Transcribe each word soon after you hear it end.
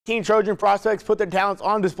Teen Trojan prospects put their talents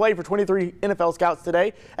on display for 23 NFL scouts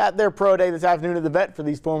today at their pro day this afternoon at the vet for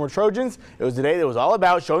these former Trojans. It was a day that was all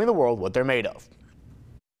about showing the world what they're made of.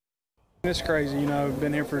 It's crazy, you know,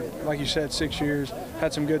 been here for, like you said, 6 years,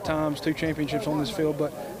 had some good times, 2 championships on this field,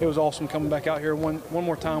 but it was awesome coming back out here one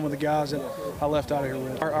more time with the guys that I left out of here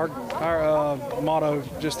with. Our motto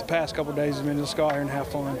just the past couple of days has been just go out here and have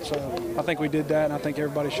fun. So I think we did that, and I think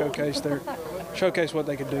everybody showcased what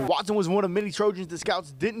they could do. Watson was one of many Trojans the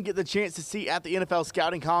scouts didn't get the chance to see at the NFL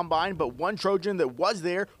Scouting Combine, but one Trojan that was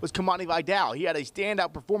there was Kamani Vidal. He had a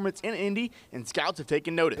standout performance in Indy, and scouts have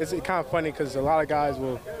taken notice. It's kind of funny because a lot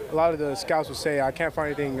of the scouts will say, I can't find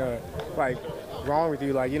anything like wrong with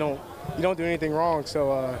you. Like you don't do anything wrong.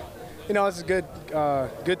 So you know, it's a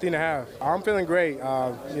good thing to have. I'm feeling great.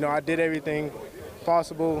 You know, I did everything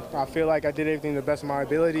possible. I feel like I did everything to the best of my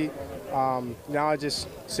ability. Now I just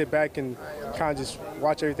sit back and kind of just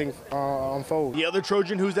watch everything unfold. The other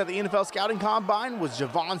Trojan who's at the NFL Scouting Combine was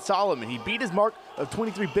Javon Solomon. He beat his mark of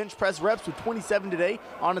 23 bench press reps with 27 today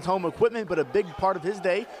on his home equipment, but a big part of his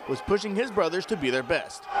day was pushing his brothers to be their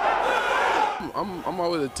best. I'm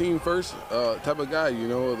always a team first type of guy, you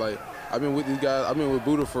know. Like I've been with these guys. I've been with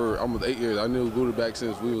Buddha for almost 8 years. I knew Buddha back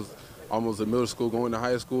since we was almost in middle school, going to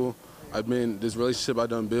high school. This relationship I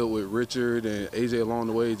done built with Richard and AJ along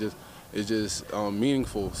the way is just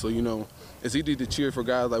meaningful. So, you know, it's easy to cheer for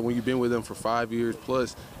guys like when you've been with them for 5 years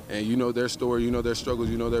plus, and you know their story, you know their struggles,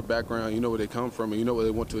 you know their background, you know where they come from, and you know what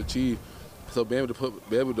they want to achieve. So being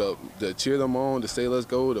able to cheer them on, to say let's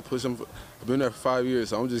go, to push them. I've been there for 5 years,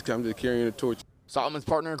 so I'm just carrying the torch. Solomon's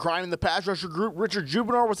partner in crime in the pass rusher group, Richard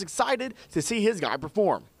Jubinar, was excited to see his guy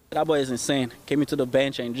perform. That boy is insane. Came into the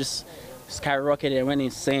bench and just skyrocketed and went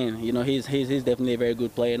insane. You know, he's definitely a very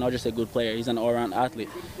good player, not just a good player. He's an all-around athlete.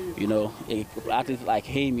 You know, an athlete like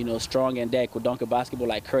him, you know, strong and that could dunk a basketball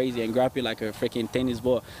like crazy and grab it like a freaking tennis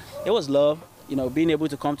ball. It was love, you know, being able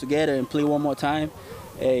to come together and play one more time.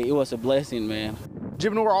 Hey, it was a blessing, man.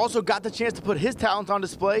 Jubinar also got the chance to put his talents on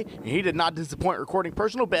display, and he did not disappoint, recording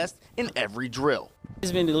personal best in every drill.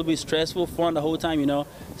 It's been a little bit stressful, fun the whole time, you know.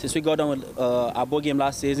 Since we got done with our bowl game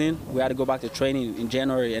last season, we had to go back to training in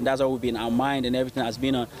January, and that's all we've been, our mind and everything has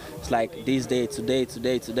been on. It's like this day,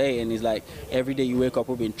 today, and it's like every day you wake up,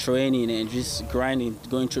 we've been training and just grinding,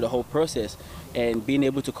 going through the whole process. And being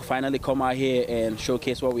able to finally come out here and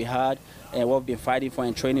showcase what we had and what we've been fighting for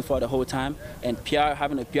and training for the whole time, and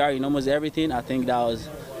having a PR in almost everything, I think that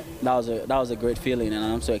was a great feeling, and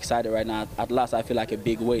I'm so excited right now. At last, I feel like a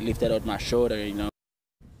big weight lifted off my shoulder, you know.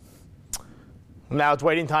 Now it's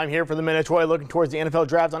waiting time here for the men of Troy, looking towards the NFL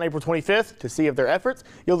draft on April 25th to see if their efforts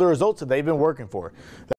yield the results that they've been working for.